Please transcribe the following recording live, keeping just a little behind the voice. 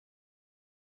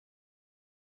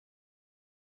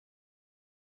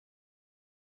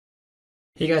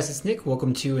Hey guys, it's Nick.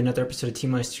 Welcome to another episode of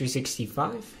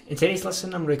T-365. In today's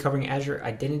lesson, I'm going to be covering Azure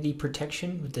Identity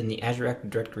Protection within the Azure Active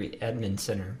Directory Admin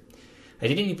Center.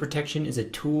 Identity Protection is a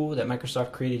tool that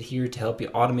Microsoft created here to help you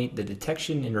automate the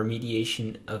detection and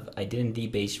remediation of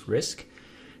identity-based risk.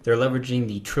 They're leveraging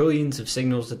the trillions of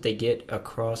signals that they get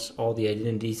across all the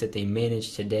identities that they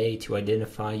manage today to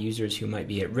identify users who might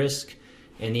be at risk.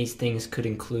 And these things could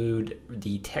include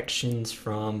detections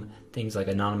from things like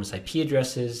anonymous IP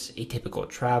addresses, atypical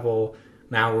travel,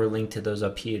 malware linked to those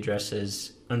IP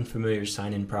addresses, unfamiliar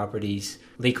sign-in properties,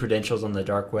 leaked credentials on the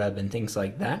dark web, and things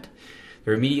like that.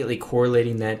 They're immediately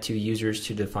correlating that to users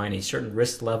to define a certain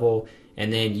risk level,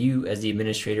 and then you as the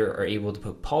administrator are able to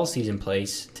put policies in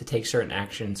place to take certain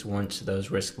actions once those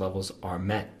risk levels are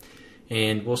met.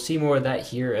 And we'll see more of that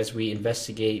here as we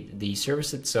investigate the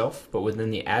service itself, but within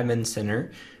the admin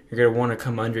center, you're going to want to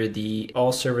come under the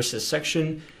All Services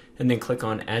section and then click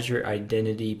on Azure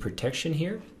Identity Protection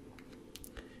here.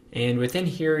 And within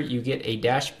here, you get a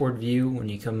dashboard view when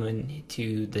you come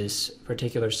into this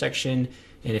particular section.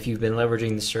 And if you've been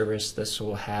leveraging the service, this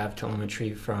will have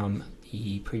telemetry from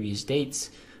the previous dates.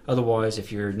 Otherwise,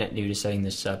 if you're net new to setting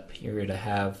this up, you're going to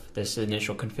have this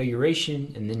initial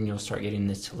configuration, and then you'll start getting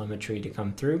this telemetry to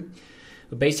come through.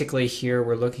 But basically here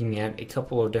we're looking at a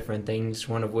couple of different things,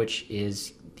 one of which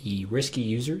is the risky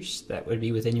users that would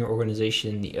be within your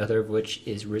organization, the other of which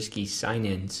is risky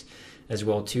sign-ins as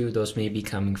well too. Those may be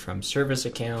coming from service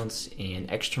accounts and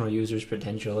external users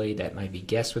potentially that might be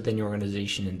guests within your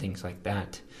organization and things like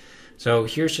that. So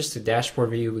here's just a dashboard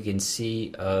view we can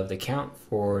see of the count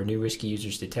for new risky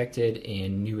users detected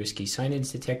and new risky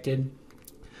sign-ins detected.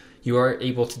 You are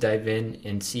able to dive in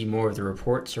and see more of the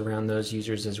reports around those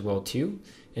users as well too.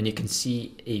 And you can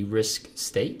see a risk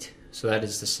state. So that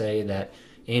is to say that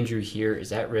Andrew here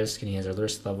is at risk and he has a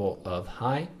risk level of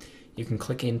high. You can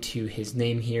click into his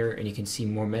name here and you can see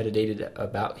more metadata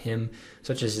about him,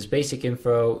 such as his basic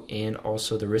info and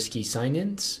also the risky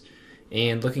sign-ins.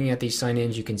 And looking at these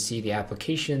sign-ins, you can see the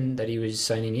application that he was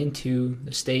signing into,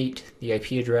 the state, the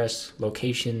IP address,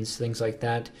 locations, things like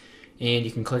that. And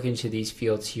you can click into these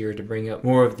fields here to bring up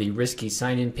more of the risky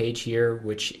sign-in page here,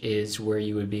 which is where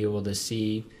you would be able to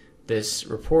see this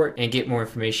report and get more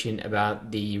information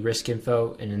about the risk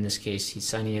info. And in this case, he's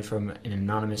signing in from an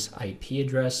anonymous IP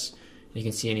address. You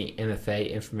can see any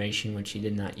MFA information, which he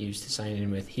did not use to sign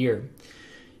in with here.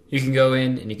 You can go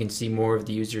in and you can see more of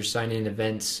the user sign-in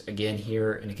events again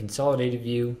here in a consolidated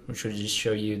view, which will just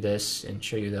show you this and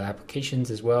show you the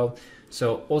applications as well.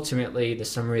 So ultimately, the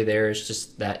summary there is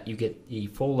just that you get the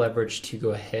full leverage to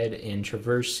go ahead and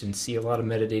traverse and see a lot of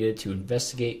metadata to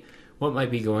investigate what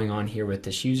might be going on here with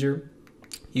this user.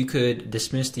 You could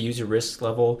dismiss the user risk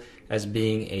level as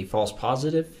being a false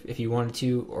positive if you wanted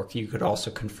to, or you could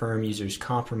also confirm users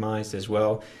compromised as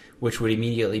well, which would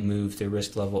immediately move their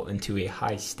risk level into a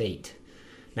high state.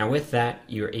 Now with that,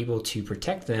 you're able to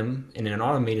protect them in an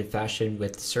automated fashion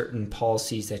with certain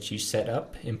policies that you set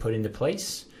up and put into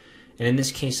place. And in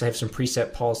this case, I have some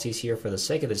preset policies here for the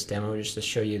sake of this demo, just to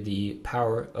show you the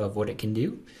power of what it can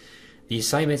do. The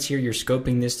assignments here, you're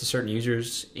scoping this to certain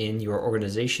users in your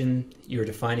organization. You're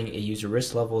defining a user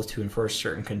risk level to enforce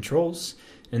certain controls.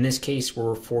 In this case,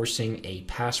 we're forcing a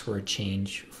password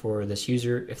change for this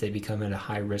user if they become in a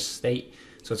high risk state.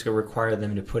 So it's going to require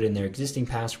them to put in their existing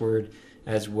password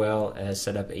as well as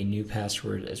set up a new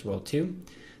password as well too.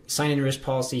 The sign-in risk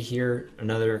policy here,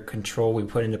 another control we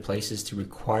put into place is to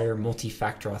require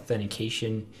multi-factor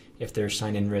authentication if their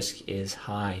sign-in risk is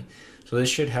high. So this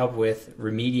should help with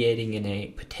remediating in a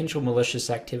potential malicious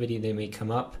activity that may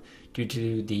come up due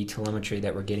to the telemetry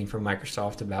that we're getting from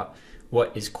Microsoft about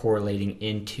what is correlating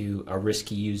into a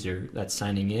risky user that's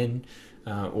signing in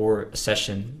or a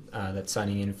session that's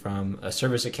signing in from a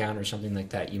service account or something like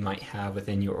that you might have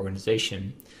within your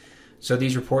organization. So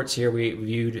these reports here we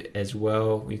viewed as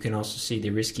well. You can also see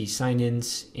the risky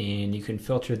sign-ins and you can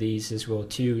filter these as well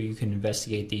too. You can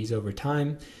investigate these over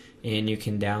time and you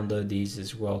can download these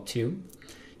as well too.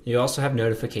 You also have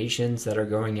notifications that are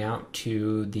going out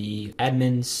to the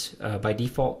admins by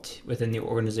default within the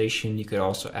organization. You could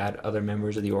also add other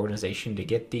members of the organization to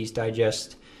get these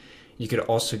digest. You could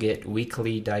also get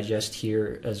weekly digest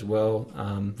here as well,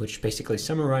 which basically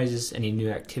summarizes any new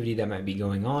activity that might be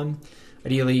going on.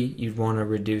 Ideally, you'd want to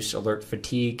reduce alert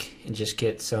fatigue and just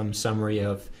get some summary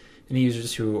of any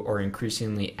users who are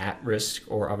increasingly at risk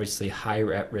or obviously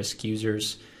higher at risk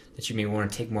users that you may want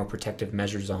to take more protective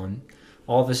measures on.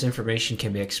 All of this information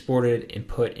can be exported and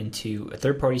put into a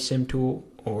third-party SIEM tool,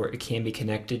 or it can be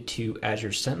connected to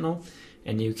Azure Sentinel,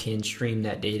 and you can stream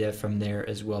that data from there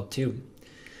as well too.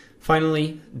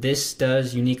 Finally, this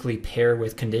does uniquely pair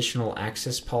with conditional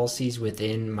access policies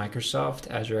within Microsoft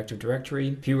Azure Active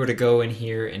Directory. If you were to go in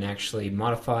here and actually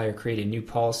modify or create a new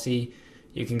policy,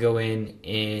 you can go in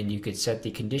and you could set the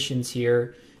conditions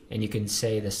here, and you can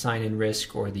say the sign-in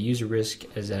risk or the user risk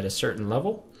is at a certain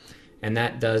level. And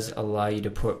that does allow you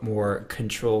to put more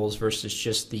controls versus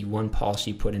just the one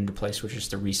policy put into place, which is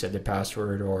to reset the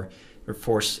password or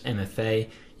force MFA.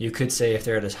 You could say if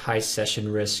they're at a high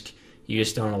session risk, you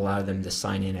just don't allow them to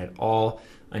sign in at all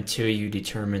until you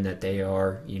determine that they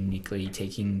are uniquely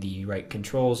taking the right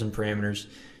controls and parameters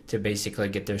to basically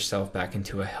get themselves back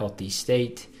into a healthy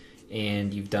state,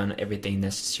 and you've done everything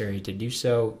necessary to do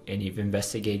so, and you've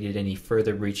investigated any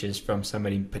further breaches from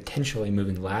somebody potentially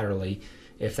moving laterally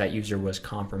if that user was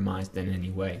compromised in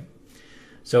any way.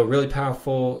 So really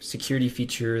powerful security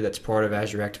feature that's part of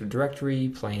Azure Active Directory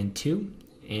Plan 2.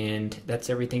 And that's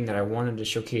everything that I wanted to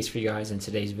showcase for you guys in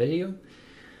today's video.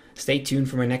 Stay tuned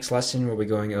for my next lesson. We'll be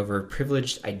going over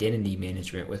privileged identity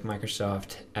management with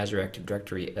Microsoft Azure Active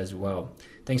Directory as well.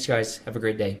 Thanks guys. Have a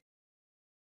great day.